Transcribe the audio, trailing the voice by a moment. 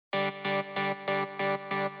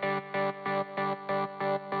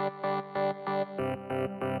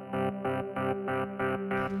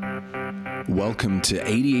Welcome to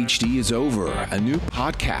ADHD is Over, a new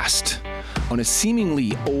podcast on a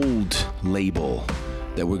seemingly old label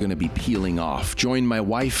that we're going to be peeling off. Join my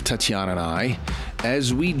wife, Tatiana, and I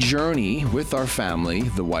as we journey with our family,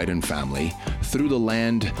 the Wyden family, through the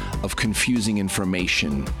land of confusing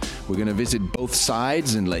information. We're going to visit both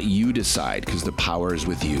sides and let you decide because the power is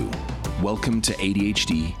with you. Welcome to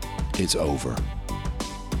ADHD is Over.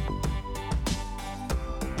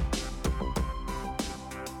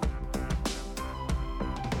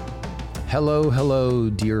 Hello,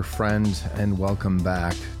 dear friend, and welcome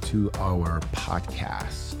back to our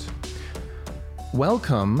podcast.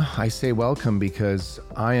 Welcome, I say welcome because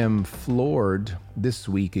I am floored this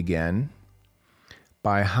week again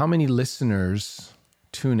by how many listeners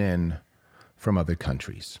tune in from other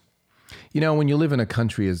countries. You know, when you live in a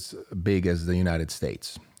country as big as the United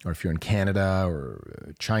States, or if you're in Canada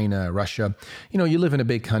or China, Russia, you know, you live in a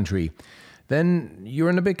big country, then you're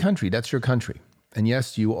in a big country. That's your country. And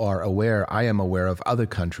yes, you are aware, I am aware of other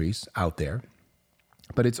countries out there,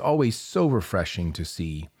 but it's always so refreshing to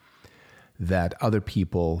see that other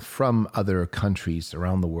people from other countries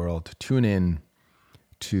around the world tune in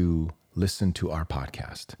to listen to our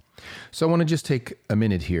podcast. So I want to just take a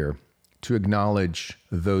minute here to acknowledge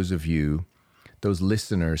those of you, those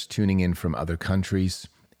listeners tuning in from other countries,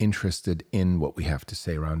 interested in what we have to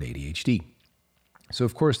say around ADHD. So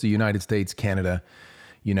of course, the United States, Canada,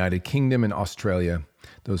 United Kingdom, and Australia,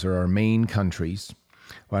 those are our main countries.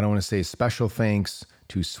 Well, I want to say special thanks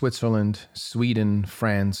to Switzerland, Sweden,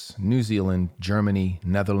 France, New Zealand, Germany,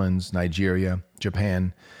 Netherlands, Nigeria,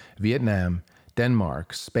 Japan, Vietnam,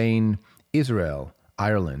 Denmark, Spain, Israel,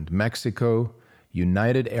 Ireland, Mexico,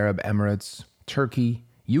 United Arab Emirates, Turkey,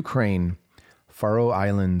 Ukraine, Faroe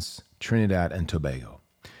Islands, Trinidad, and Tobago.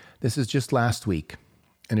 This is just last week,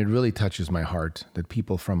 and it really touches my heart that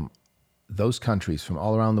people from those countries from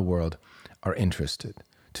all around the world are interested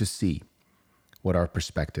to see what our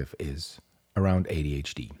perspective is around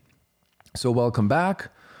ADHD. So welcome back,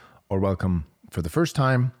 or welcome for the first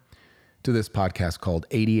time to this podcast called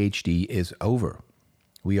ADHD is Over.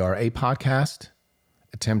 We are a podcast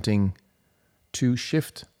attempting to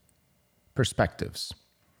shift perspectives.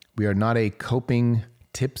 We are not a coping,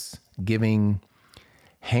 tips giving,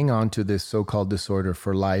 hang on to this so-called disorder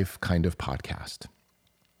for life kind of podcast.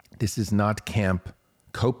 This is not camp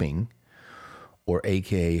coping or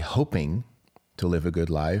AKA hoping to live a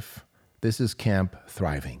good life. This is camp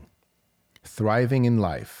thriving. Thriving in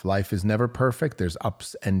life. Life is never perfect. There's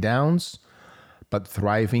ups and downs, but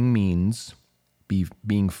thriving means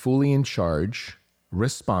being fully in charge,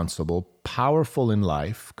 responsible, powerful in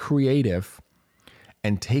life, creative,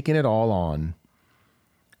 and taking it all on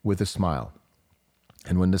with a smile.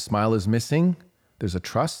 And when the smile is missing, there's a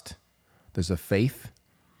trust, there's a faith,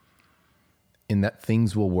 in that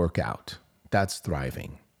things will work out. That's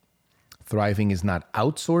thriving. Thriving is not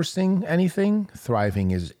outsourcing anything.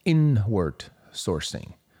 Thriving is inward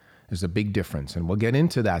sourcing. There's a big difference, and we'll get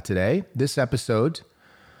into that today. This episode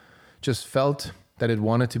just felt that it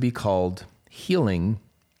wanted to be called Healing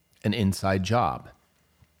an Inside Job.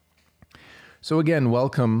 So again,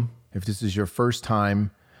 welcome. If this is your first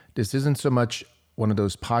time, this isn't so much one of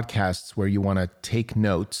those podcasts where you want to take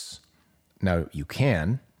notes. Now, you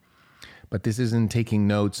can, but this isn't taking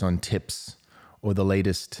notes on tips or the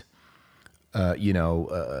latest,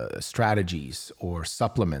 strategies or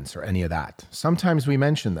supplements or any of that. Sometimes we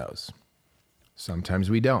mention those. Sometimes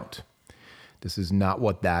we don't. This is not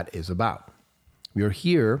what that is about. We are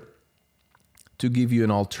here to give you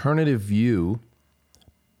an alternative view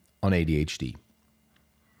on ADHD.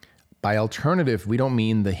 By alternative, we don't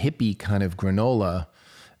mean the hippie kind of granola,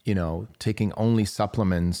 taking only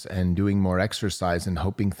supplements and doing more exercise and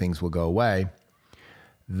hoping things will go away.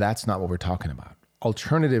 That's not what we're talking about.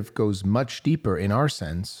 Alternative goes much deeper in our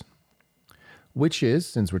sense, which is,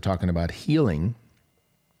 since we're talking about healing,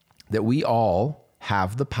 that we all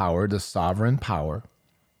have the power, the sovereign power.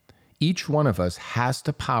 Each one of us has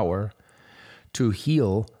the power to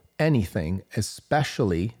heal anything,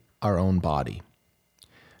 especially our own body.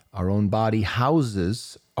 Our own body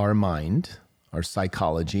houses our mind, our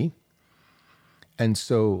psychology. And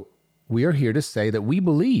so we are here to say that we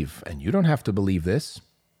believe, and you don't have to believe this,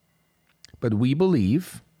 but we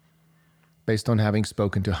believe, based on having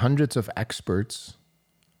spoken to hundreds of experts,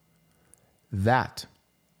 that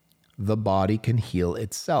the body can heal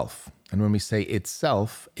itself. And when we say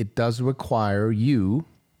itself, it does require you,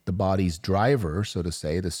 the body's driver, so to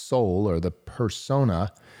say, the soul or the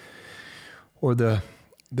persona, or the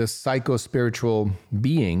psycho-spiritual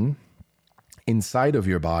being inside of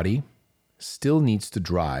your body still needs to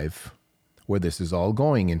drive where this is all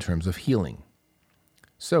going in terms of healing.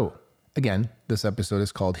 So Again, this episode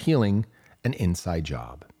is called Healing an Inside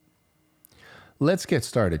Job. Let's get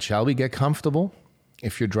started, shall we? Get comfortable.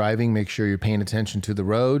 If you're driving, make sure you're paying attention to the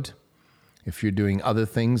road. If you're doing other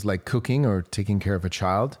things like cooking or taking care of a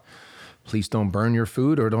child, please don't burn your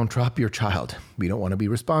food or don't drop your child. We don't want to be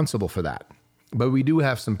responsible for that. But we do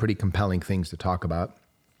have some pretty compelling things to talk about.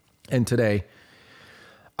 And today,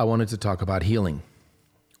 I wanted to talk about healing.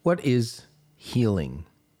 What is healing,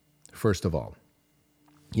 first of all?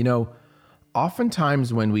 You know,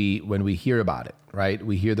 oftentimes when we hear about it, right,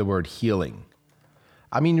 we hear the word healing.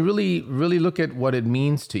 I mean, really look at what it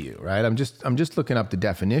means to you, right? I'm just looking up the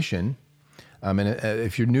definition. And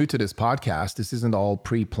if you're new to this podcast, this isn't all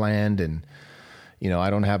pre-planned, and I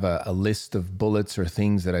don't have a list of bullets or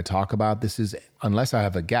things that I talk about. This is, unless I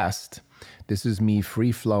have a guest, this is me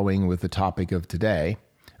free-flowing with the topic of the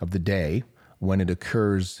day, when it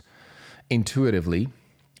occurs intuitively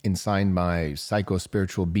inside my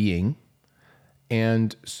psycho-spiritual being.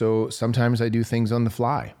 And so sometimes I do things on the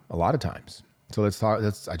fly, a lot of times. So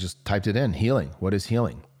I just typed it in, healing. What is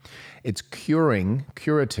healing? It's curing,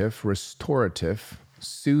 curative, restorative,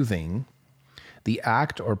 soothing, the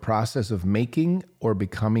act or process of making or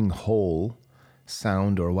becoming whole,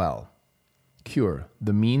 sound, or well. Cure,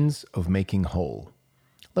 the means of making whole.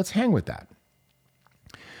 Let's hang with that.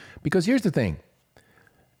 Because here's the thing.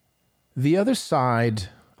 The other side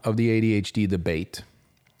of the ADHD debate,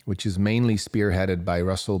 which is mainly spearheaded by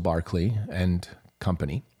Russell Barkley and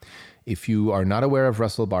company. If you are not aware of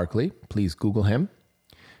Russell Barkley, please Google him.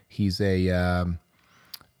 He's a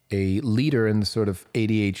leader in the sort of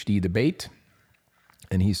ADHD debate,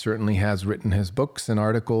 and he certainly has written his books and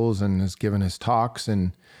articles and has given his talks.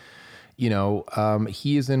 And,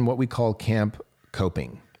 he is in what we call camp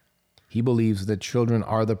coping. He believes that children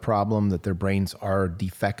are the problem, that their brains are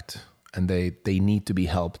defect, and they need to be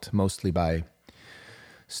helped mostly by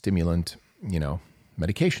stimulant,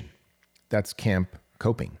 medication. That's camp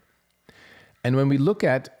coping. And when we look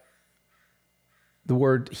at the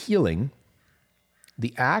word healing,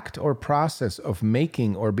 the act or process of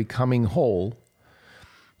making or becoming whole,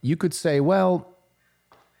 you could say, well,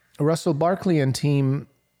 Russell Barkley and team,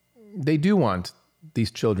 they do want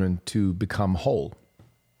these children to become whole,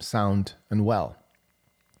 sound, and well.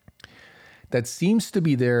 That seems to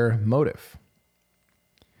be their motive.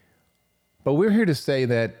 But we're here to say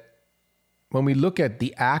that when we look at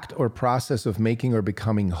the act or process of making or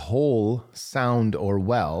becoming whole, sound, or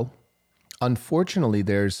well, unfortunately,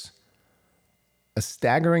 there's a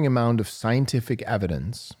staggering amount of scientific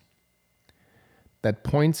evidence that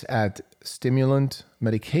points at stimulant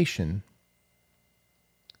medication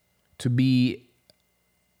to be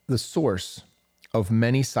the source of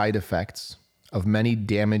many side effects, of many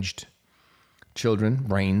damaged children,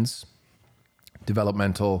 brains,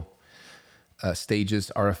 developmental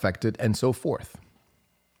stages are affected, and so forth.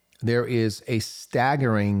 There is a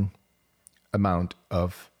staggering amount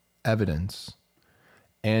of evidence,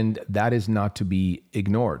 and that is not to be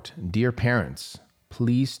ignored. Dear parents,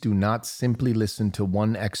 please do not simply listen to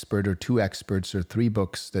one expert or two experts or three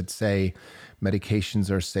books that say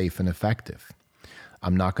medications are safe and effective.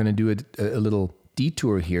 I'm not going to do a little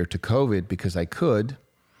detour here to COVID because I could.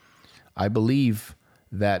 I believe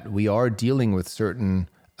that we are dealing with certain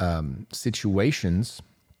situations,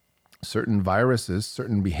 certain viruses,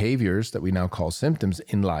 certain behaviors that we now call symptoms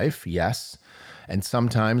in life, yes. And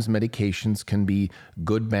sometimes medications can be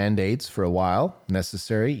good band-aids for a while,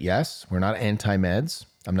 necessary, yes. We're not anti-meds.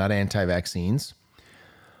 I'm not anti-vaccines.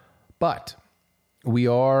 But we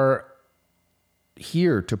are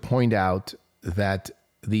here to point out that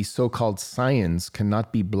the so-called science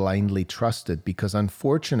cannot be blindly trusted because,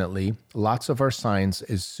 unfortunately, lots of our science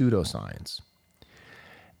is pseudoscience.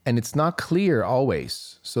 And it's not clear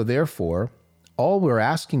always. So therefore, all we're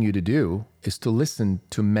asking you to do is to listen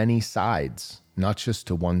to many sides, not just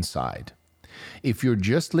to one side. If you're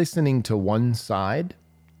just listening to one side,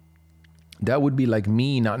 that would be like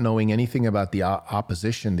me not knowing anything about the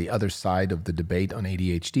opposition, the other side of the debate on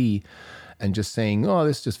ADHD, and just saying, oh,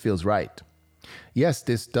 this just feels right. Yes,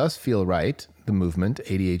 this does feel right, the movement,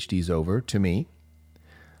 ADHD is over, to me.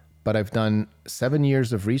 But I've done 7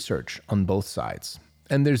 years of research on both sides.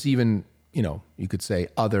 And there's even, you could say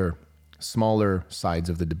other smaller sides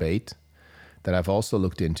of the debate that I've also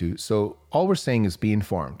looked into. So all we're saying is be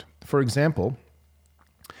informed. For example,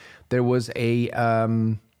 there was a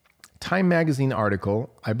Time Magazine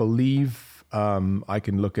article, I believe, I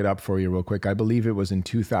can look it up for you real quick. I believe it was in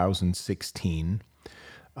 2016.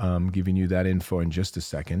 Giving you that info in just a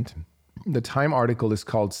second. The Time article is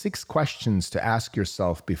called 6 Questions to Ask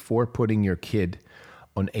Yourself Before Putting Your Kid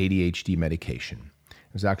on ADHD Medication.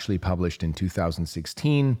 It was actually published in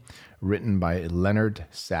 2016, written by Leonard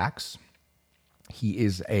Sachs. He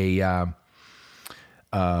is he's got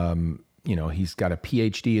a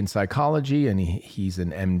PhD in psychology, and he's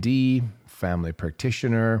an MD, family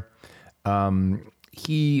practitioner.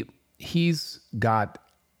 He's got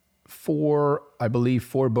four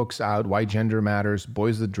books out: Why Gender Matters,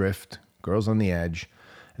 Boys Adrift, Girls on the Edge,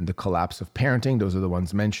 and The Collapse of Parenting. Those are the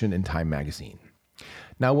ones mentioned in Time Magazine.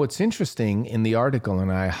 Now, what's interesting in the article,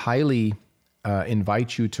 and I highly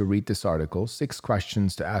invite you to read this article, 6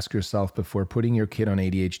 questions to ask yourself before putting your kid on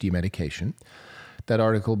ADHD medication. That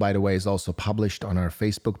article, by the way, is also published on our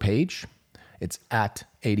Facebook page. It's at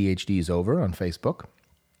ADHD is Over on Facebook.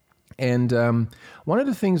 And one of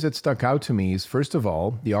the things that stuck out to me is, first of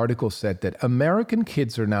all, the article said that American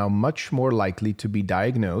kids are now much more likely to be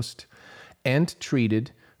diagnosed and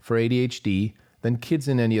treated for ADHD than kids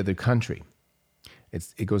in any other country.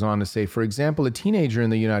 It goes on to say, for example, a teenager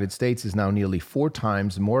in the United States is now nearly 4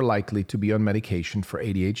 times more likely to be on medication for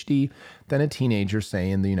ADHD than a teenager, say,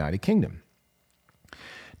 in the United Kingdom.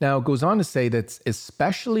 Now, it goes on to say that's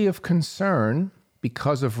especially of concern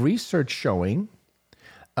because of research showing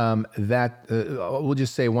that, we'll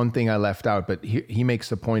just say one thing I left out, but he makes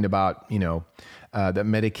a point about, that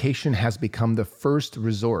medication has become the first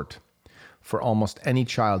resort for almost any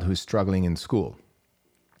child who's struggling in school.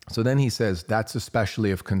 So then he says that's especially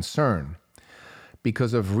of concern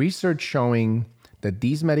because of research showing that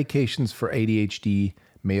these medications for ADHD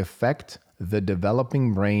may affect the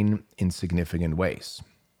developing brain in significant ways.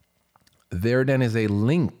 There then is a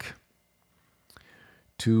link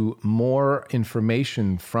to more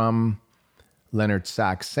information from Leonard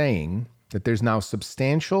Sachs saying that there's now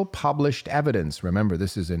substantial published evidence. Remember,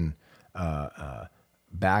 this is in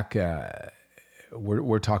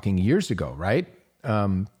we're talking years ago, right?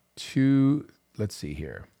 Let's see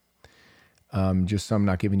here. Just so I'm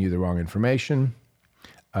not giving you the wrong information.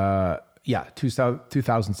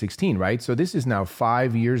 2016, right? So this is now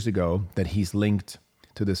 5 years ago that he's linked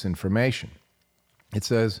to this information. It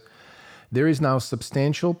says, there is now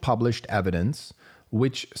substantial published evidence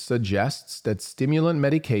which suggests that stimulant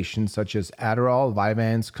medications such as Adderall,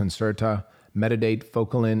 Vyvanse, Concerta, Metadate,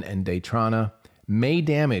 Focalin, and Daytrana may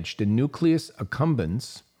damage the nucleus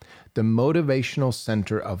accumbens, the motivational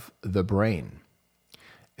center of the brain.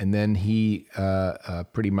 And then he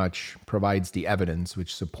pretty much provides the evidence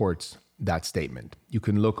which supports that statement. You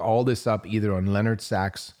can look all this up either on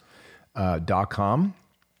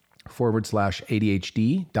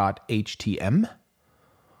leonardsachs.com/ADHD.htm.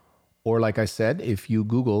 Or like I said, if you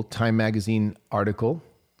Google Time Magazine article,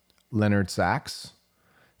 Leonard Sachs,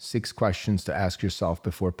 6 questions to ask yourself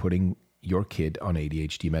before putting your kid on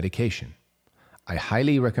ADHD medication. I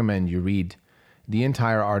highly recommend you read the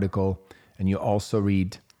entire article, and you also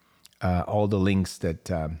read all the links that,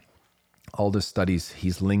 all the studies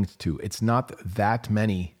he's linked to. It's not that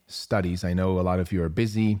many studies. I know a lot of you are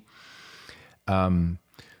busy.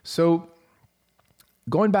 So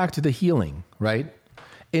going back to the healing, right?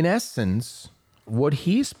 In essence, what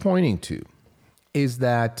he's pointing to is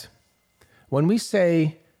that when we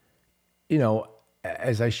say,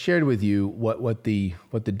 as I shared with you, what the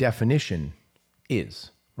definition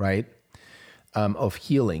is, right, of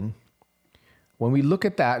healing, when we look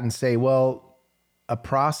at that and say, well, a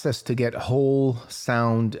process to get whole,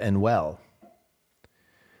 sound, and well,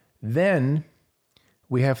 then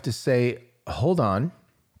we have to say, hold on,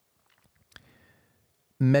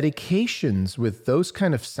 medications with those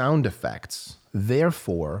kind of sound effects,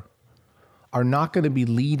 therefore, are not going to be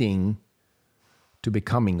leading to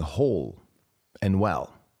becoming whole and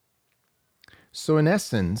well. So in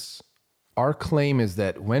essence, our claim is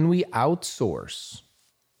that when we outsource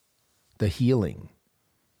the healing,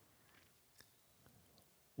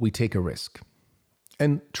 we take a risk.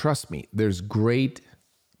 And trust me, there's great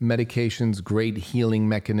medications, great healing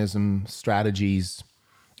mechanisms, strategies,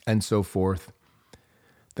 and so forth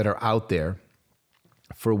that are out there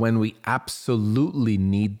for when we absolutely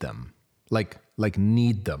need them, like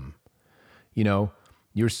need them.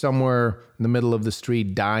 You're somewhere in the middle of the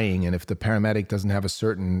street dying, and if the paramedic doesn't have a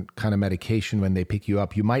certain kind of medication when they pick you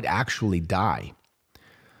up, you might actually die.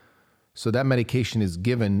 So that medication is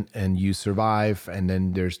given and you survive, and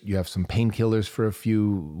then you have some painkillers for a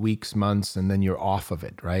few weeks, months, and then you're off of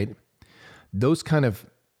it, right? Those kind of,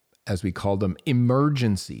 as we call them,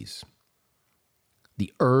 emergencies,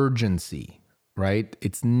 the urgency, right?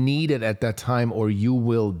 It's needed at that time or you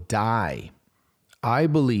will die. I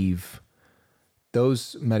believe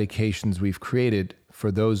those medications we've created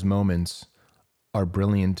for those moments are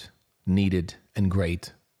brilliant, needed, and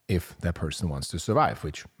great if that person wants to survive,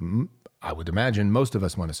 which I would imagine most of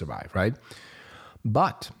us want to survive, right?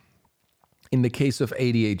 But in the case of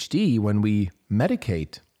ADHD, when we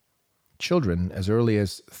medicate children as early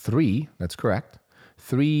as 3, that's correct,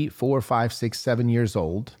 3, 4, 5, 6, 7 years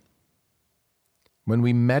old, when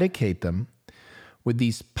we medicate them with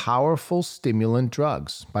these powerful stimulant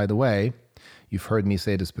drugs, by the way, you've heard me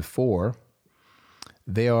say this before,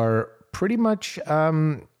 they are pretty much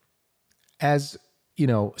as,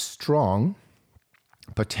 strong,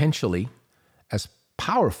 potentially as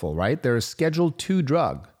powerful, right? They're a Schedule II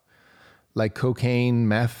drug, like cocaine,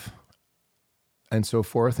 meth, and so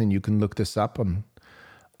forth. And you can look this up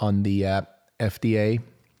on the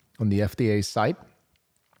FDA site.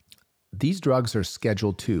 These drugs are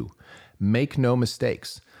Schedule II. Make no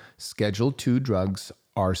mistakes. Schedule II drugs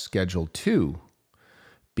are Schedule II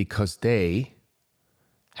because they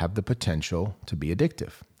have the potential to be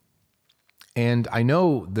addictive. And I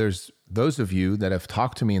know there's those of you that have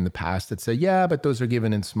talked to me in the past that say, yeah, but those are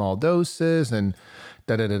given in small doses and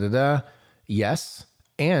da-da-da-da-da. Yes,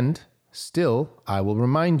 and still, I will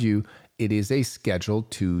remind you, it is a Schedule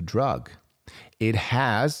II drug. It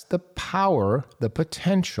has the power, the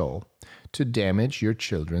potential to damage your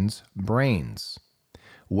children's brains.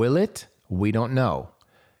 Will it? We don't know.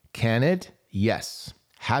 Can it? Yes.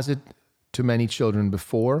 Has it to many children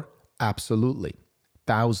before? Absolutely.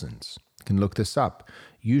 Thousands. You can look this up.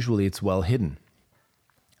 Usually it's well hidden,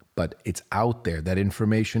 but it's out there. That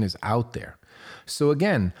information is out there. So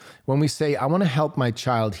again, when we say, I want to help my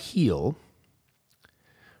child heal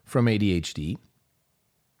from ADHD,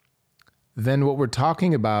 then what we're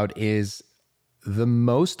talking about is the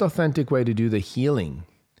most authentic way to do the healing,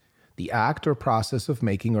 the act or process of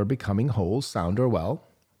making or becoming whole, sound, or well,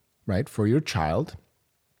 right, for your child,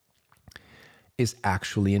 is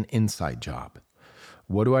actually an inside job.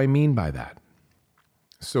 What do I mean by that?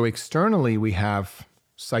 So externally, we have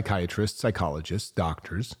psychiatrists, psychologists,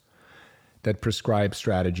 doctors that prescribe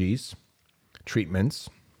strategies, treatments,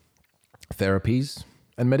 therapies,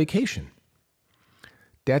 and medication.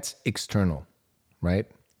 That's external, right?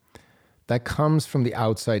 That comes from the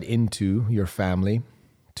outside into your family,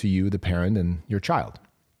 to you, the parent, and your child,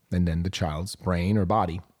 and then the child's brain or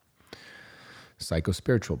body,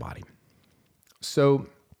 psychospiritual body. So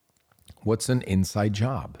what's an inside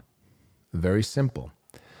job? Very simple.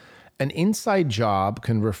 An inside job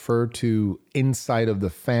can refer to inside of the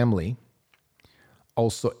family,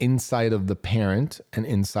 also inside of the parent, and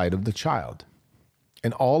inside of the child.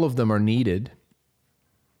 And all of them are needed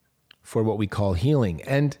for what we call healing.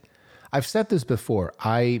 And I've said this before,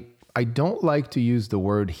 I don't like to use the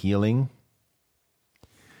word healing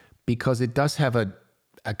because it does have a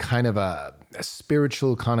kind of a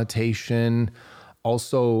spiritual connotation.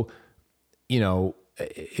 Also,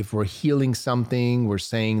 if we're healing something, we're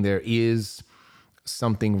saying there is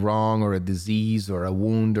something wrong or a disease or a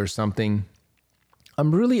wound or something.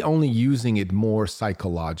 I'm really only using it more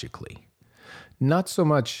psychologically, not so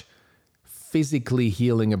much physically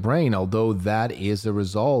healing a brain, although that is a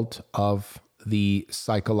result of the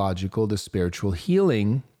psychological, the spiritual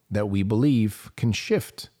healing that we believe can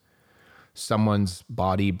shift someone's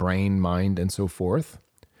body, brain, mind, and so forth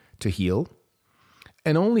to heal.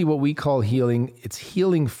 And only what we call healing, it's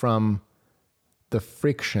healing from the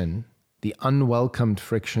friction, the unwelcomed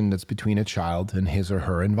friction that's between a child and his or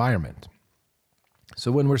her environment.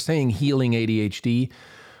 So when we're saying healing ADHD,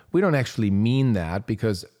 we don't actually mean that,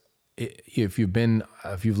 because if you've been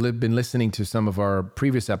listening to some of our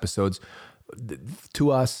previous episodes,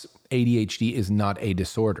 to us, ADHD is not a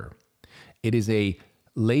disorder. It is a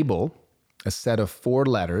label, a set of 4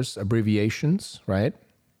 letters, abbreviations, right?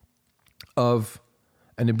 Of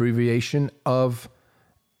an abbreviation of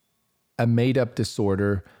a made-up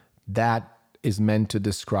disorder that is meant to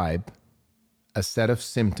describe a set of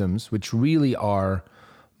symptoms which really are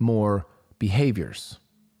more behaviors.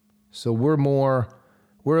 So we're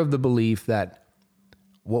of the belief that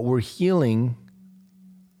what we're healing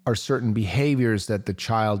are certain behaviors that the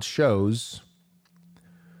child shows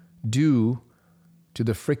due to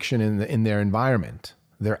the friction in their environment.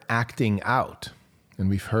 They're acting out. And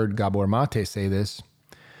we've heard Gabor Mate say this,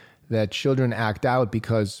 that children act out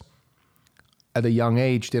because at a young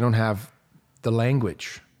age, they don't have the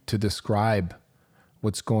language to describe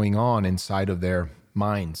what's going on inside of their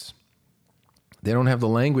minds. They don't have the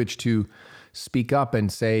language to speak up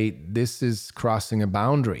and say, this is crossing a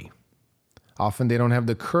boundary. Often they don't have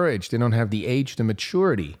the courage, they don't have the age, the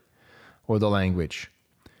maturity, or the language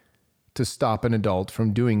to stop an adult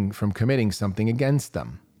from committing something against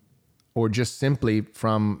them. Or just simply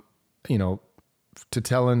from, to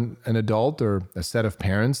tell an adult or a set of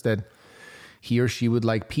parents that he or she would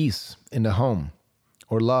like peace in the home,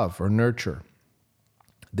 or love, or nurture.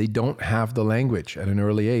 They don't have the language at an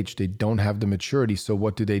early age. They don't have the maturity. So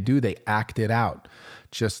what do? They act it out,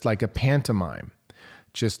 just like a pantomime,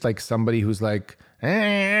 just like somebody who's like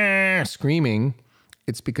screaming.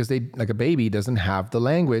 It's because like a baby doesn't have the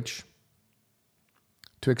language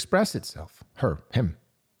to express itself. Her, him,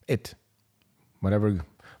 it,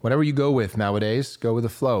 whatever you go with nowadays, go with the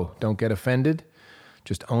flow. Don't get offended.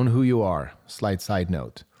 Just own who you are. Slight side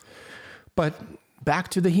note. But back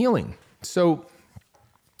to the healing. So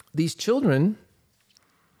these children,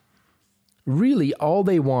 really all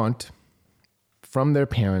they want from their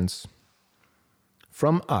parents,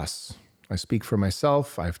 from us, I speak for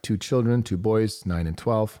myself, I have 2 children, 2 boys, 9 and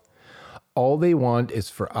 12. All they want is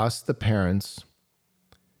for us, the parents,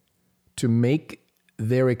 to make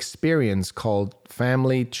their experience called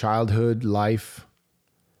family, childhood, life,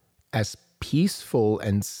 as peaceful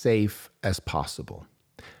and safe as possible.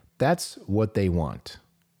 That's what they want.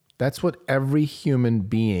 That's what every human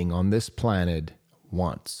being on this planet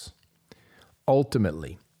wants.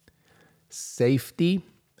 Ultimately, safety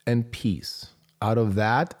and peace. Out of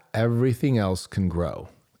that, everything else can grow.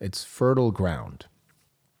 It's fertile ground.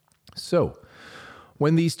 So,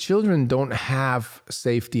 when these children don't have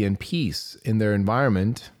safety and peace in their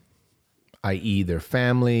environment, i.e. their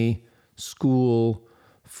family, school,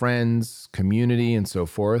 friends, community, and so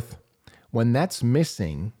forth, when that's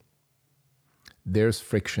missing, there's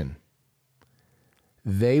friction.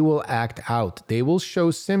 They will act out. They will show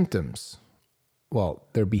symptoms. Well,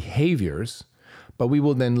 their behaviors, but we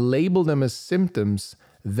will then label them as symptoms,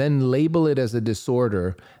 then label it as a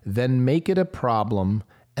disorder, then make it a problem,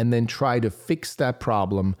 and then try to fix that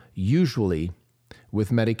problem, usually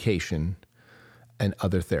with medication and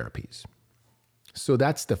other therapies. So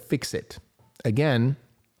that's the fix it. Again,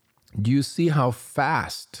 do you see how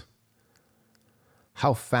fast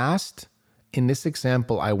in this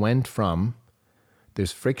example I went from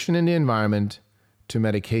there's friction in the environment to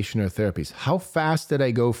medication or therapies? How fast did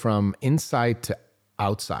I go from inside to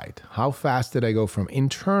outside? How fast did I go from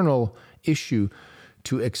internal issue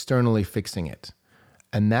to externally fixing it?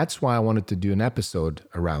 And that's why I wanted to do an episode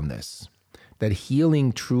around this, that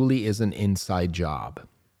healing truly is an inside job.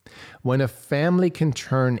 When a family can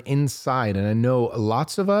turn inside, and I know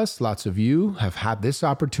lots of us, lots of you have had this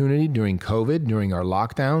opportunity during COVID, during our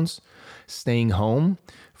lockdowns, staying home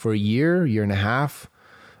for a year and a half,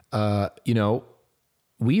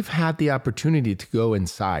 we've had the opportunity to go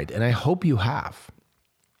inside, and I hope you have.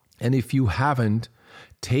 And if you haven't,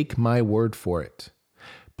 take my word for it.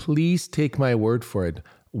 Please take my word for it.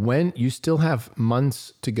 When you still have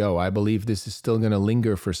months to go, I believe this is still going to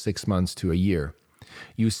linger for 6 months to a year.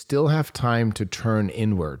 You still have time to turn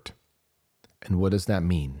inward. And what does that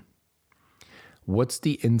mean? What's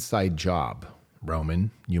the inside job, Roman,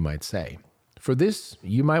 you might say? For this,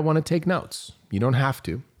 you might want to take notes. You don't have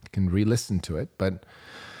to. You can re-listen to it. But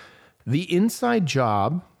the inside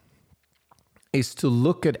job is to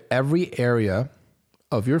look at every area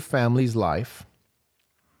of your family's life.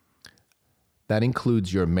 That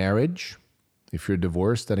includes your marriage. If you're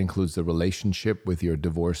divorced, that includes the relationship with your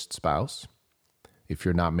divorced spouse. If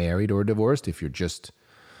you're not married or divorced, if you're just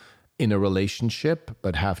in a relationship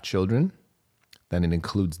but have children, then it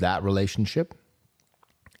includes that relationship.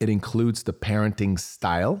 It includes the parenting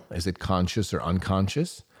style. Is it conscious or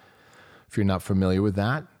unconscious? If you're not familiar with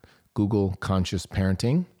that, Google conscious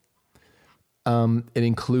parenting. It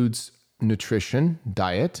includes nutrition,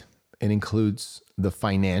 diet. It includes the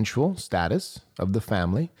financial status of the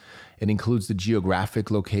family. It includes the geographic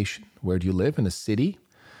location. Where do you live? In a city,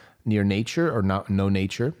 near nature or no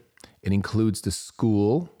nature? It includes the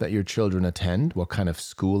school that your children attend. What kind of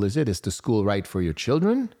school is it? Is the school right for your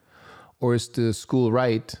children? Or is the school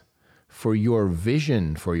right for your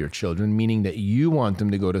vision for your children, meaning that you want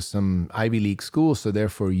them to go to some Ivy League school, so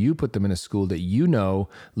therefore you put them in a school that you know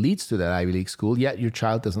leads to that Ivy League school, yet your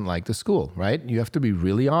child doesn't like the school, right? You have to be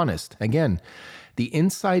really honest. Again, an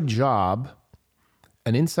inside job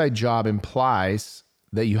implies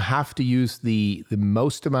that you have to use the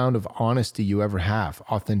most amount of honesty you ever have,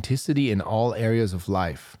 authenticity in all areas of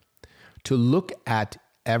life, to look at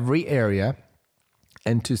every area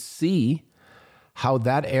and to see how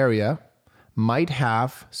that area might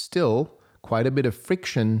have still quite a bit of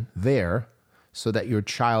friction there so that your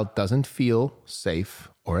child doesn't feel safe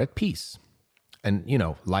or at peace. And,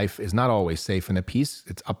 life is not always safe and at peace.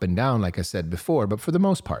 It's up and down, like I said before, but for the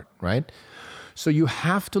most part, right? So you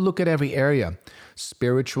have to look at every area.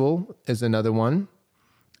 Spiritual is another one.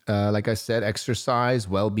 Like I said, exercise,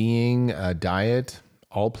 well-being, diet,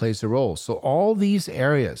 all plays a role. So all these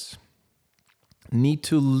areas need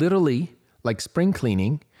to literally, like spring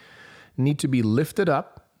cleaning, need to be lifted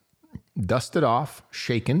up, dusted off,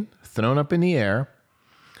 shaken, thrown up in the air,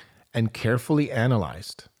 and carefully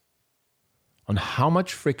analyzed on how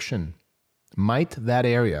much friction might that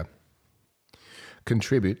area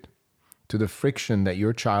contribute to the friction that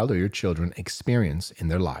your child or your children experience in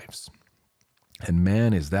their lives. And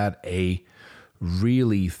man, is that a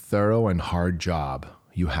really thorough and hard job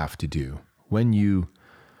you have to do when you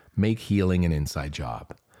make healing an inside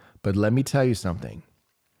job. But let me tell you something.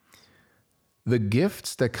 The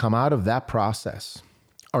gifts that come out of that process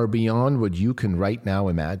are beyond what you can right now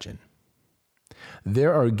imagine.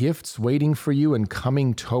 There are gifts waiting for you and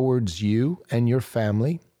coming towards you and your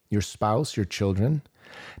family, your spouse, your children,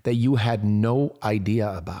 that you had no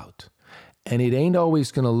idea about. And it ain't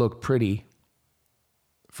always going to look pretty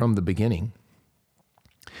from the beginning.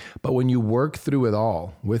 But when you work through it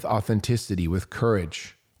all with authenticity, with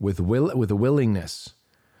courage, with a willingness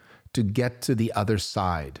to get to the other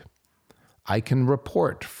side, I can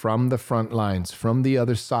report from the front lines, from the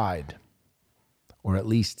other side, or at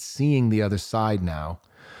least seeing the other side now,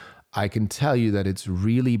 I can tell you that it's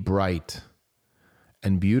really bright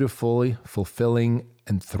and beautifully fulfilling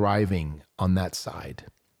and thriving on that side.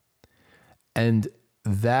 And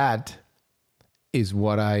that is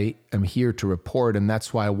what I am here to report. And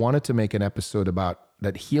that's why I wanted to make an episode about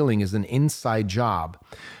that healing is an inside job.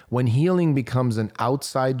 When healing becomes an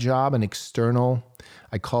outside job, an external,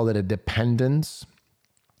 I call it a dependence,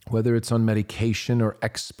 whether it's on medication or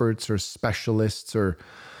experts or specialists or,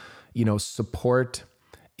 support,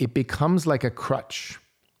 it becomes like a crutch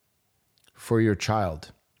for your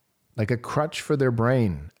child, like a crutch for their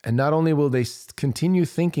brain. And not only will they continue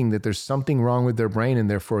thinking that there's something wrong with their brain and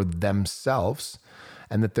therefore themselves,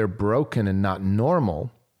 and that they're broken and not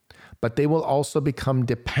normal, but they will also become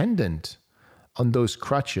dependent on those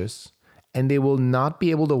crutches, and they will not be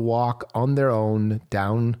able to walk on their own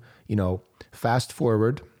down, fast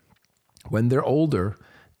forward. When they're older,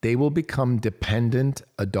 they will become dependent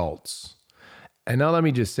adults. And now let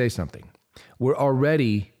me just say something. We're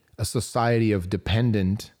already a society of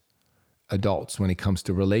dependent adults when it comes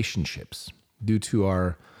to relationships due to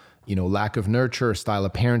our, lack of nurture, style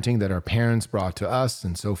of parenting that our parents brought to us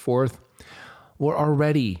and so forth. We're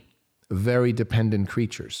already very dependent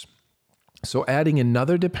creatures. So adding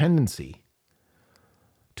another dependency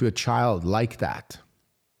to a child like that,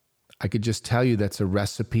 I could just tell you that's a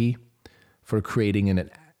recipe for creating an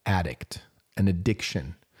addict, an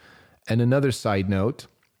addiction. And another side note,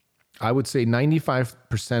 I would say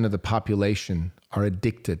 95% of the population are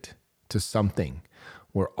addicted to something.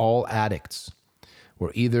 We're all addicts.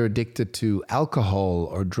 We're either addicted to alcohol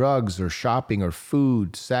or drugs or shopping or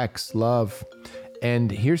food, sex, love.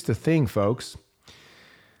 And here's the thing, folks.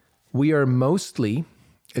 We are mostly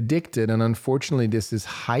addicted, and unfortunately this is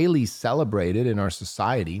highly celebrated in our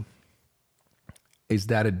society, is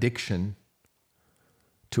that addiction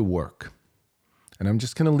to work. And I'm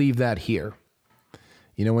just going to leave that here.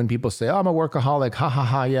 When people say, oh, I'm a workaholic, ha ha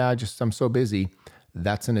ha, yeah, I'm so busy.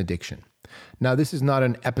 That's an addiction. Now, this is not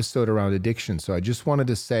an episode around addiction, so I just wanted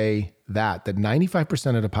to say that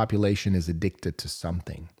 95% of the population is addicted to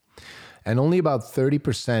something. And only about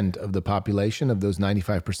 30% of the population of those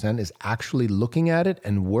 95% is actually looking at it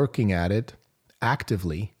and working at it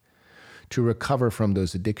actively to recover from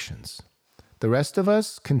those addictions. The rest of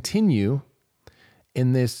us continue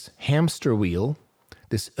in this hamster wheel,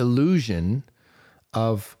 this illusion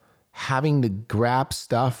of having to grab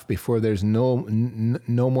stuff before there's no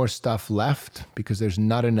more stuff left because there's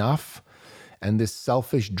not enough, and this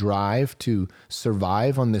selfish drive to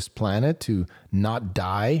survive on this planet, to not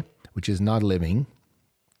die, which is not living.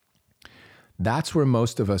 That's where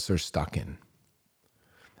most of us are stuck in.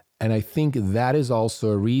 And I think that is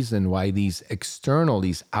also a reason why these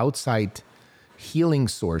outside healing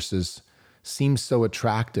sources seem so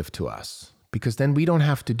attractive to us, because then we don't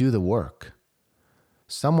have to do the work.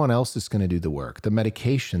 Someone else is going to do the work, the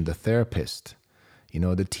medication, the therapist,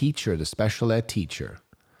 the teacher, the special ed teacher.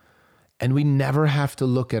 And we never have to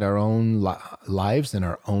look at our own lives and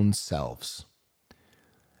our own selves.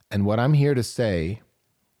 And what I'm here to say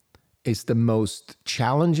is the most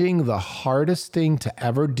challenging, the hardest thing to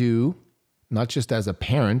ever do, not just as a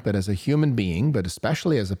parent, but as a human being, but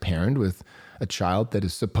especially as a parent with a child that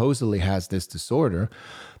supposedly has this disorder,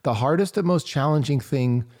 the hardest and most challenging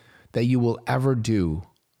thing that you will ever do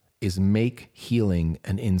is make healing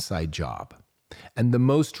an inside job. And the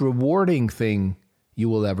most rewarding thing you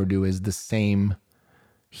will ever do is the same,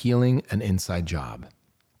 healing an inside job.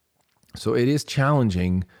 So it is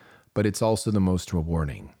challenging, but it's also the most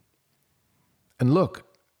rewarding. And look,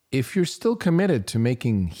 if you're still committed to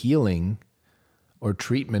making healing or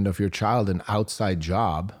treatment of your child an outside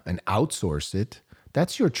job and outsource it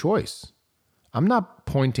That's your choice. I'm not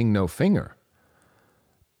pointing no finger.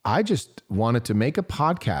 I just wanted to make a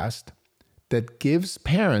podcast that gives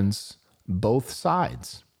parents both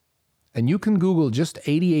sides. And you can Google just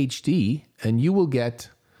ADHD and you will get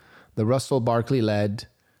the Russell Barkley-led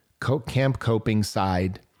camp coping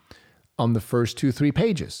side on the first 2-3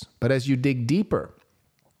 pages. But as you dig deeper,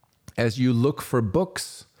 as you look for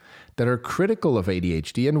books that are critical of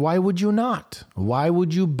ADHD, and why would you not? Why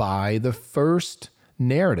would you buy the first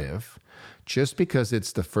narrative just because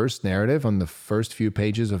it's the first narrative on the first few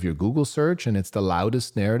pages of your Google search and it's the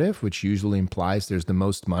loudest narrative, which usually implies there's the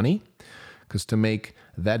most money? Because to make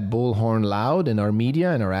that bullhorn loud in our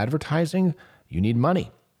media and our advertising, you need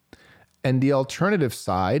money. And the alternative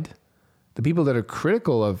side, the people that are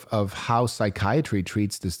critical of how psychiatry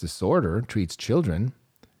treats this disorder, treats children,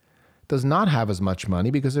 does not have as much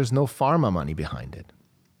money because there's no pharma money behind it.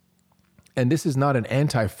 And this is not an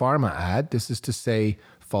anti-pharma ad. This is to say,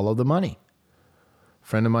 follow the money. A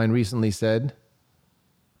friend of mine recently said,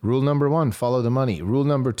 rule number 1, follow the money. Rule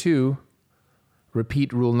number 2,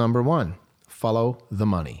 repeat rule number 1, follow the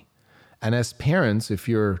money. And as parents, if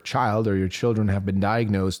your child or your children have been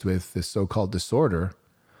diagnosed with this so-called disorder,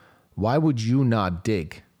 why would you not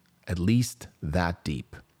dig at least that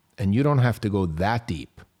deep? And you don't have to go that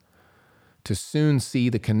deep to soon see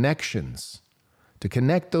the connections, to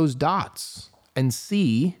connect those dots and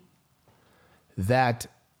see that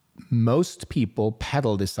most people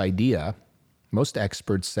peddle this idea. Most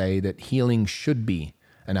experts say that healing should be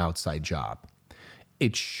an outside job.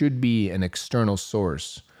 It should be an external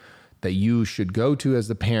source that you should go to as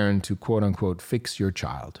the parent to quote unquote fix your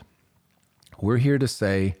child. We're here to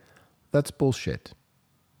say that's bullshit.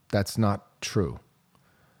 That's not true.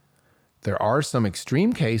 There are some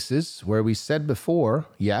extreme cases where we said before,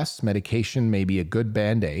 yes, medication may be a good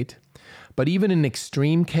Band-Aid, but even in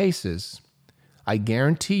extreme cases, I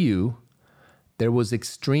guarantee you there was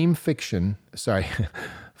extreme fiction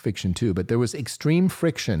too, but there was extreme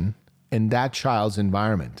friction in that child's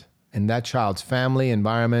environment, in that child's family,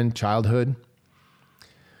 environment, childhood.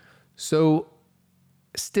 So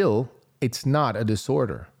still, it's not a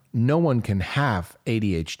disorder. No one can have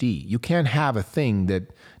ADHD. You can't have a thing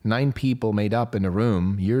that 9 people made up in a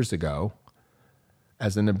room years ago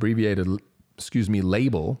as an abbreviated,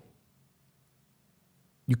 label.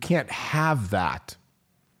 You can't have that.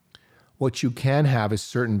 What you can have is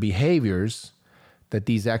certain behaviors that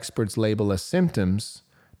these experts label as symptoms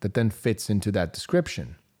that then fits into that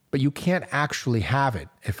description. But you can't actually have it.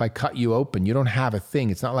 If I cut you open, you don't have a thing.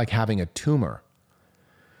 It's not like having a tumor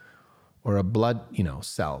or a blood,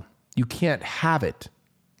 cell. You can't have it.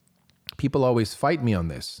 People always fight me on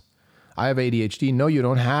this. I have ADHD. No, you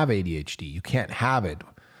don't have ADHD. You can't have it.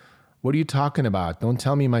 What are you talking about? Don't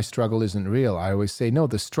tell me my struggle isn't real. I always say, no,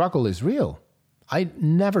 the struggle is real. I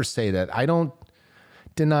never say that. I don't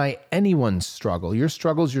deny anyone's struggle. Your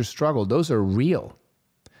struggle's your struggle. Those are real.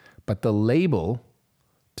 But the label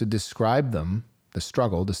to describe them, the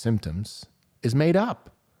struggle, the symptoms, is made up.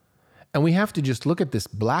 And we have to just look at this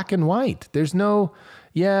black and white. There's no,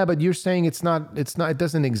 yeah, but you're saying it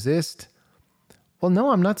doesn't exist. Well, no,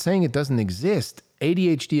 I'm not saying it doesn't exist.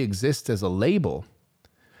 ADHD exists as a label.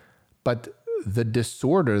 But the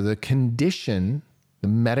disorder, the condition, the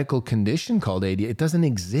medical condition called ADHD, it doesn't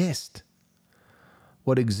exist.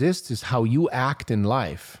 What exists is how you act in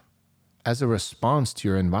life as a response to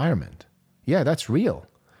your environment. Yeah, that's real.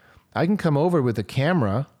 I can come over with a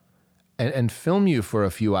camera and film you for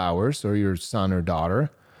a few hours, or your son or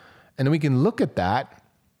daughter, and we can look at that,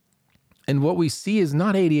 and what we see is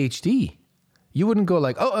not ADHD. You wouldn't go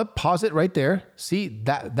like, pause it right there. See,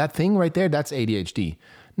 that thing right there, that's ADHD.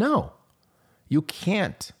 No, you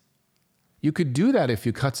can't. You could do that if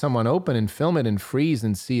you cut someone open and film it and freeze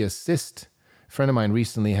and see a cyst. A friend of mine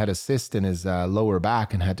recently had a cyst in his lower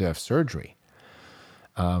back and had to have surgery.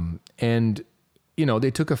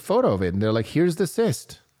 They took a photo of it and they're like, here's the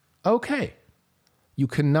cyst. Okay. You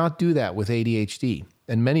cannot do that with ADHD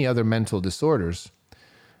and many other mental disorders.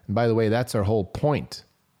 And by the way, that's our whole point,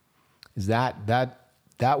 is that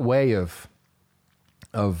way of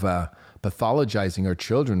pathologizing our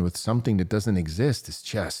children with something that doesn't exist is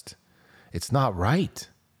just, it's not right.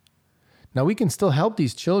 Now, we can still help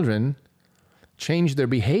these children change their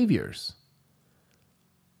behaviors,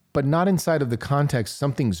 but not inside of the context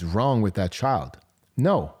something's wrong with that child.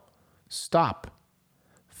 No, stop.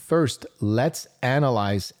 First, let's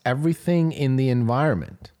analyze everything in the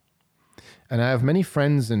environment. And I have many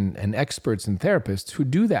friends and experts and therapists who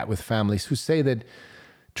do that with families, who say that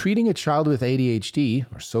treating a child with ADHD,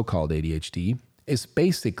 or so-called ADHD, is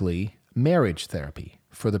basically marriage therapy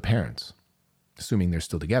for the parents, assuming they're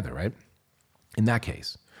still together, right? in that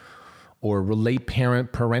case. Or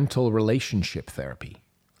parental relationship therapy.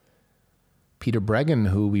 Peter Breggin,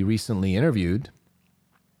 who we recently interviewed,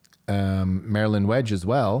 Marilyn Wedge as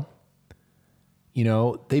well,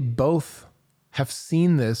 they both have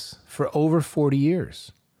seen this for over 40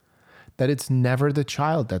 years, that it's never the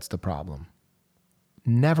child that's the problem.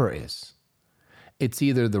 Never is. It's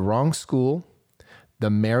either the wrong school, the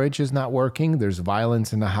marriage is not working, there's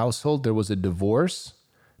violence in the household, there was a divorce,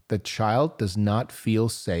 the child does not feel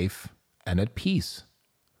safe and at peace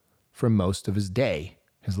for most of his day,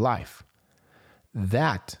 his life.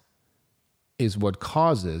 That is what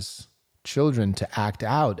causes children to act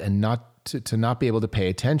out and to not be able to pay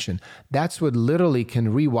attention. That's what literally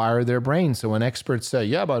can rewire their brain. So when experts say,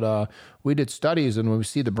 yeah, but we did studies and when we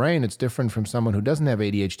see the brain, it's different from someone who doesn't have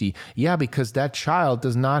ADHD. Yeah, because that child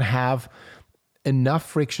does not have enough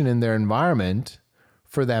friction in their environment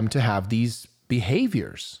for them to have these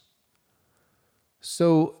behaviors.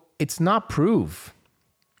 So it's not proof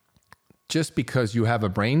just because you have a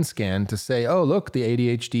brain scan to say, oh, look, the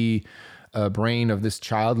ADHD brain of this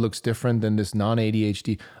child looks different than this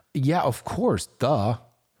non-ADHD. Yeah, of course, duh.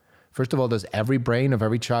 First of all, does every brain of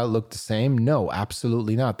every child look the same? No,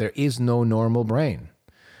 absolutely not. There is no normal brain.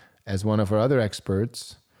 As one of our other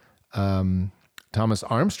experts, Thomas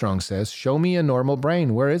Armstrong says, show me a normal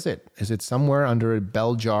brain. Where is it? Is it somewhere under a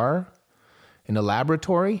bell jar in a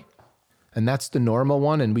laboratory? And that's the normal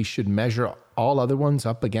one, and we should measure all other ones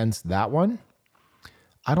up against that one?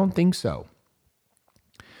 I don't think so.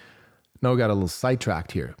 No, got a little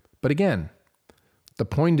sidetracked here. But again, the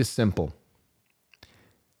point is simple.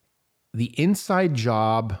 The inside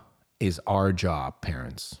job is our job,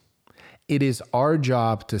 parents. It is our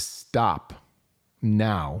job to stop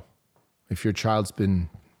now. If your child's been,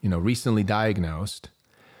 recently diagnosed,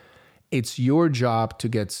 it's your job to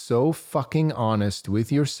get so fucking honest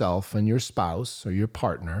with yourself and your spouse or your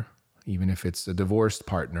partner, even if it's a divorced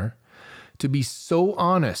partner, to be so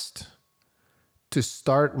honest to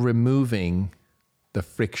start removing the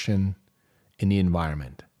friction in the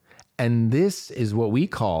environment. And this is what we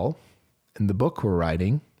call, in the book we're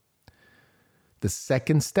writing, the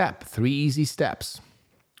second step, 3 easy steps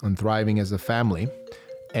on thriving as a family.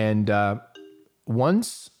 And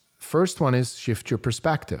first one is shift your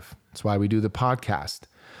perspective. That's why we do the podcast.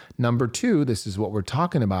 Number 2, this is what we're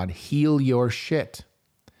talking about, heal your shit.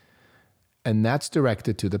 And that's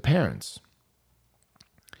directed to the parents.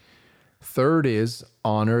 Third is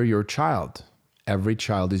honor your child. Every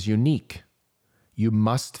child is unique. You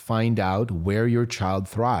must find out where your child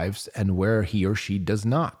thrives and where he or she does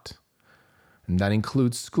not. And that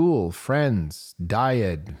includes school, friends,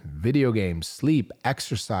 diet, video games, sleep,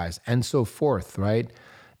 exercise, and so forth, right?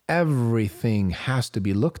 Everything has to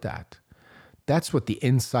be looked at. That's what the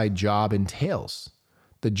inside job entails.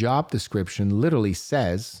 The job description literally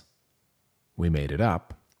says, we made it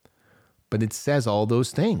up, but it says all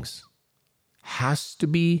those things. Has to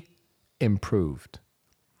be improved.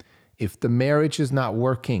 If the marriage is not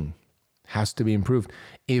working, has to be improved.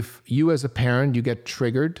 If you as a parent, you get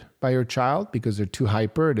triggered by your child because they're too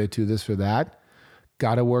hyper, they're too this or that,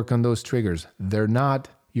 got to work on those triggers. They're not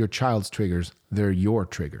your child's triggers, they're your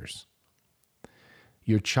triggers.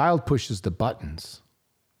 Your child pushes the buttons,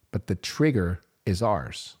 but the trigger is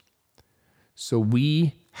ours. So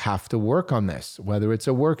we have to work on this, whether it's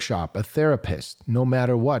a workshop, a therapist, no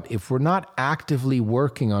matter what. If we're not actively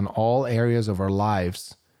working on all areas of our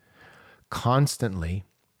lives constantly,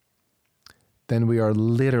 then we are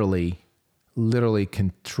literally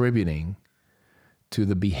contributing to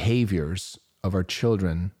the behaviors of our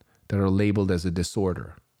children that are labeled as a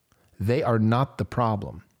disorder. They are not the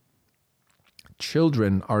problem.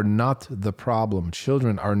 Children are not the problem.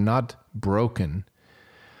 Children are not broken.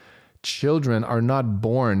 Children are not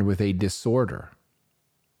born with a disorder.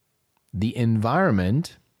 The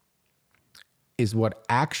environment is what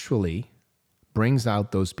actually brings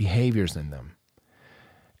out those behaviors in them.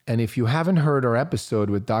 And if you haven't heard our episode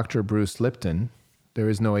with Dr. Bruce Lipton, There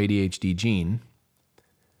Is No ADHD Gene,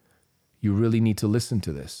 you really need to listen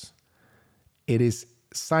to this. It is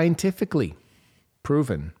scientifically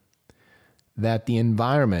proven that the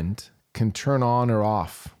environment can turn on or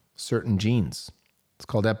off certain genes. It's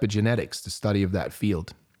called epigenetics, the study of that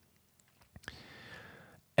field.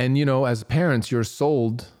 And, as parents, you're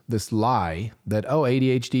sold this lie that,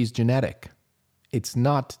 ADHD is genetic. It's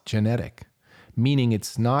not genetic, meaning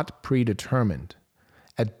it's not predetermined.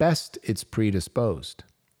 At best, it's predisposed.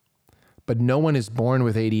 But no one is born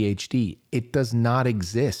with ADHD. It does not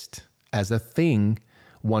exist as a thing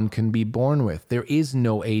one can be born with. There is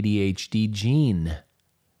no ADHD gene.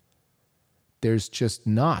 There's just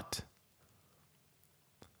not.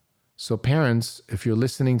 So parents, if you're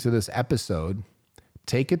listening to this episode,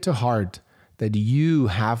 take it to heart that you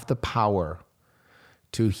have the power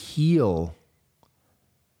to heal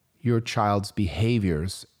your child's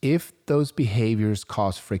behaviors if those behaviors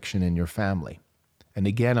cause friction in your family. And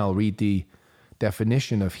again, I'll read the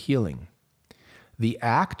definition of healing. The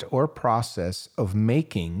act or process of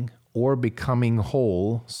making or becoming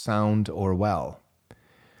whole, sound, or well.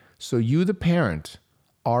 So you, the parent,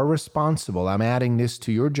 are responsible. I'm adding this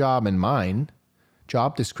to your job and mine,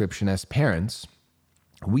 job description as parents.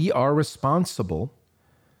 We are responsible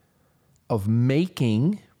of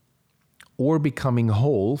making or becoming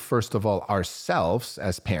whole, first of all, ourselves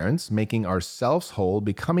as parents, making ourselves whole,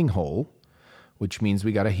 becoming whole, which means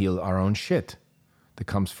we got to heal our own shit that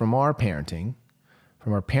comes from our parenting,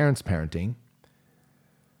 from our parents' parenting.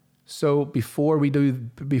 So before we do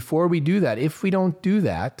that, if we don't do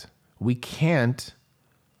that, we can't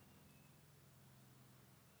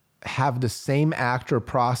have the same act or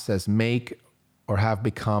process make or have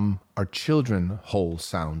become our children whole,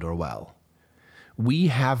 sound, or well. We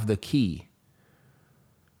have the key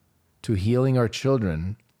to healing our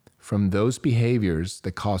children from those behaviors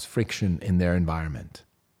that cause friction in their environment.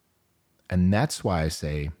 And that's why I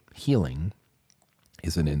say healing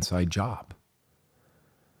is an inside job.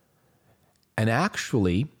 And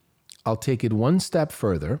actually, I'll take it one step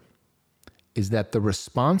further, is that the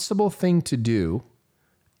responsible thing to do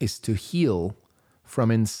is to heal from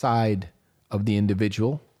inside of the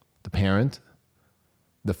individual, the parent,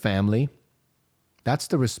 the family. That's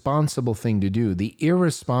the responsible thing to do. The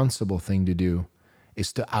irresponsible thing to do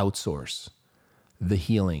is to outsource the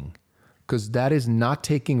healing, because that is not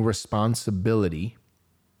taking responsibility,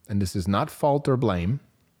 and this is not fault or blame,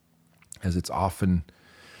 as it's often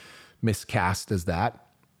miscast as that.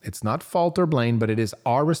 It's not fault or blame, but it is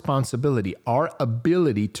our responsibility, our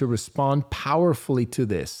ability to respond powerfully to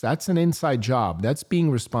this. That's an inside job. That's being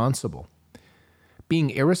responsible. Being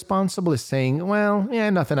irresponsible is saying, well, yeah,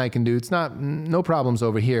 nothing I can do. It's no problems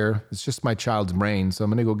over here. It's just my child's brain. So I'm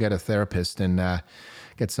going to go get a therapist and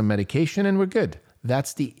get some medication and we're good.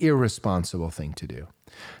 That's the irresponsible thing to do.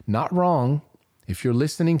 Not wrong. If you're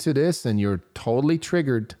listening to this and you're totally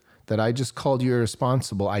triggered that I just called you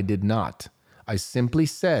irresponsible, I did not. I simply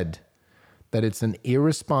said that it's an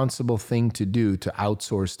irresponsible thing to do to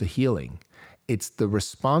outsource the healing. It's the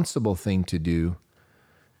responsible thing to do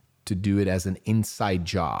it as an inside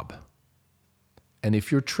job. And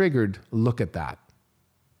if you're triggered, look at that.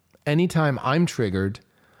 Anytime I'm triggered,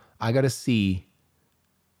 I got to see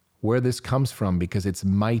where this comes from because it's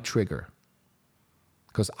my trigger.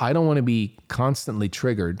 Because I don't want to be constantly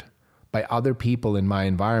triggered by other people in my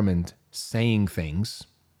environment saying things.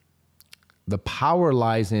 The power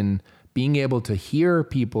lies in being able to hear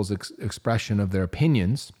people's expression of their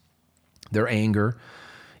opinions, their anger,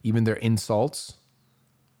 even their insults,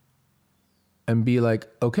 and be like,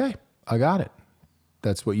 okay, I got it.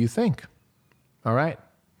 That's what you think. All right.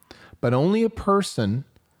 But only a person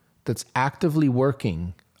that's actively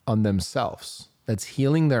working on themselves, that's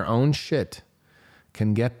healing their own shit,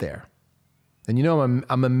 can get there. And you know, I'm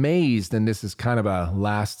amazed, and this is kind of a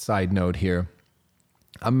last side note here.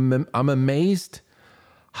 I'm amazed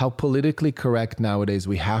how politically correct nowadays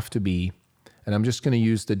we have to be. And I'm just going to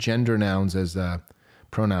use the gender nouns as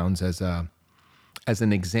pronouns as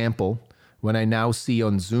an example. When I now see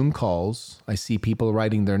on Zoom calls, I see people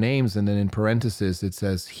writing their names and then in parentheses it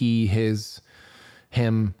says he, his,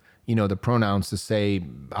 him, you know, the pronouns to say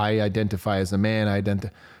I identify as a man, I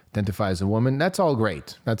identify as a woman. That's all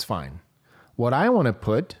great. That's fine. What I want to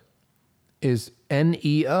put is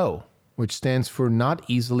NEO, which stands for not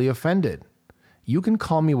easily offended. You can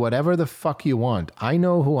call me whatever the fuck you want. I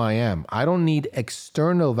know who I am. I don't need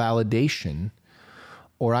external validation,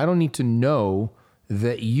 or I don't need to know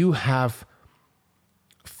that you have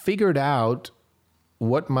figured out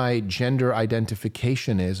what my gender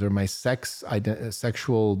identification is or my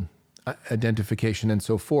sexual identification and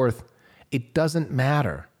so forth. It doesn't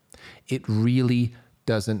matter. It really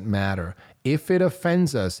doesn't matter. If it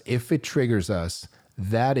offends us, if it triggers us,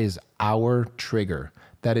 that is our trigger.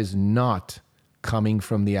 That is not coming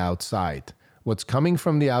from the outside. What's coming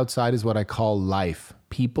from the outside is what I call life.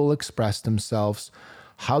 People express themselves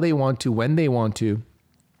how they want to, when they want to.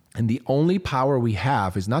 And the only power we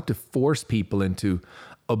have is not to force people into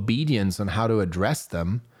obedience on how to address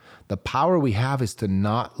them. The power we have is to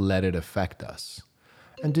not let it affect us.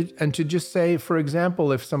 And to just say, for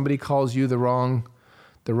example, if somebody calls you the wrong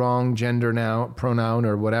gender now, pronoun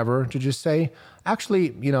or whatever, to just say,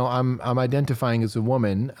 actually, you know, I'm identifying as a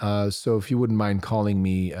woman, so if you wouldn't mind calling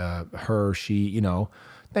me her, she, you know,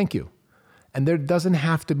 thank you. And there doesn't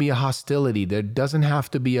have to be a hostility. There doesn't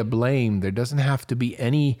have to be a blame. There doesn't have to be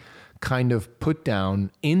any kind of put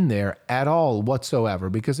down in there at all whatsoever.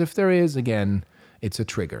 Because if there is, again, it's a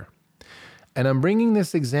trigger. And I'm bringing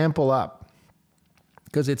this example up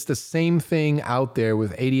because it's the same thing out there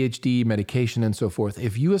with ADHD, medication, and so forth.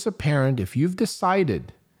 If you as a parent, if you've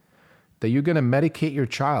decided that you're going to medicate your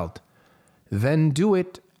child, then do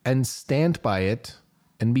it and stand by it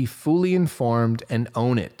and be fully informed and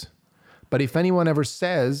own it. But if anyone ever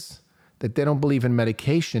says that they don't believe in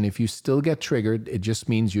medication, if you still get triggered, it just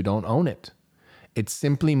means you don't own it. It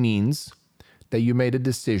simply means that you made a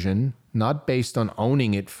decision not based on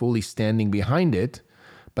owning it, fully standing behind it,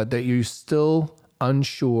 but that you're still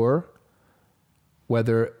unsure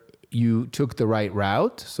whether you took the right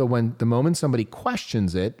route. So when the moment somebody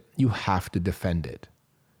questions it, you have to defend it.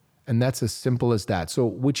 And that's as simple as that. So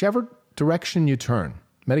whichever direction you turn,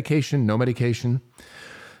 medication, no medication,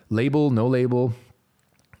 label, no label,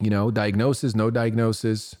 diagnosis, no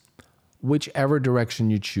diagnosis, whichever direction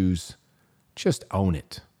you choose, just own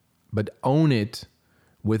it. But own it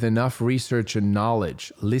with enough research and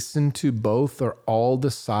knowledge. Listen to both or all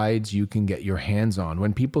the sides you can get your hands on.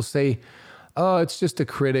 When people say, oh, it's just the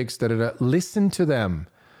critics, listen to them.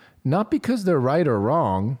 Not because they're right or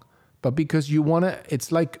wrong, but because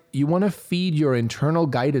it's like you want to feed your internal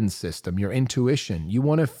guidance system, your intuition. You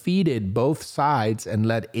want to feed it both sides and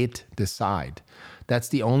let it decide. That's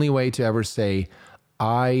the only way to ever say,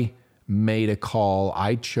 I made a call,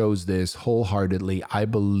 I chose this wholeheartedly, I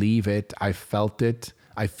believe it, I felt it,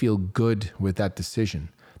 I feel good with that decision.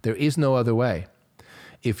 There is no other way.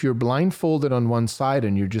 If you're blindfolded on one side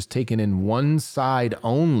and you're just taking in one side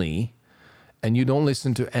only, and you don't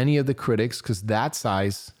listen to any of the critics because that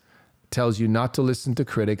side tells you not to listen to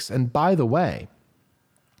critics. And by the way,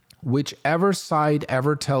 whichever side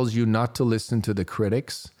ever tells you not to listen to the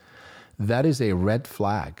critics, that is a red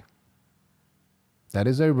flag. That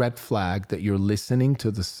is a red flag that you're listening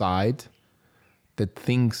to the side that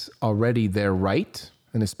thinks already they're right.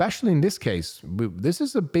 And especially in this case, this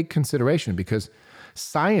is a big consideration because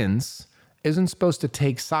science isn't supposed to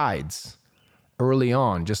take sides early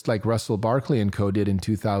on, just like Russell Barkley and co. did in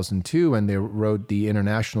 2002 when they wrote the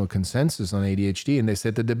International Consensus on ADHD, and they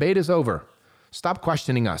said, the debate is over. Stop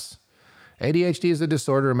questioning us. ADHD is a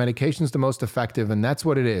disorder, medication is the most effective, and that's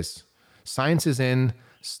what it is. Science is in,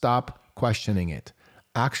 stop questioning it.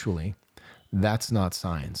 Actually, that's not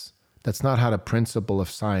science. That's not how the principle of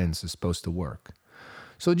science is supposed to work.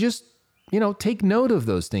 So just take note of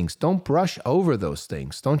those things. Don't brush over those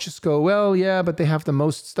things. Don't just go, well, yeah, but they have the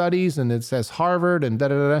most studies and it says Harvard and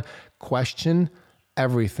da-da-da-da. Question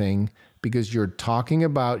everything because you're talking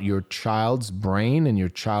about your child's brain and your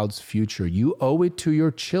child's future. You owe it to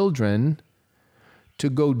your children to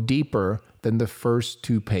go deeper than the first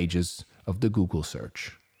 2 pages of the Google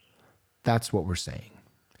search. That's what we're saying.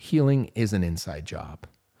 Healing is an inside job.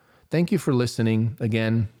 Thank you for listening.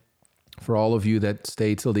 Again, for all of you that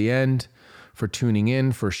stay till the end, for tuning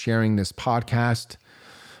in, for sharing this podcast.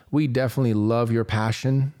 We definitely love your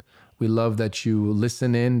passion. We love that you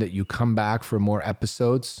listen in, that you come back for more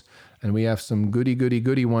episodes. And we have some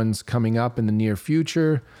goody ones coming up in the near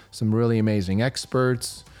future. Some really amazing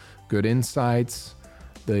experts, good insights.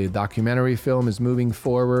 The documentary film is moving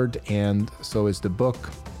forward, and so is the book.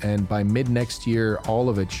 And by mid next year, all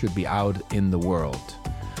of it should be out in the world.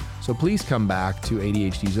 So please come back to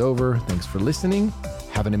ADHD's Over. Thanks for listening.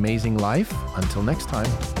 Have an amazing life. Until next time,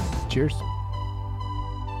 cheers.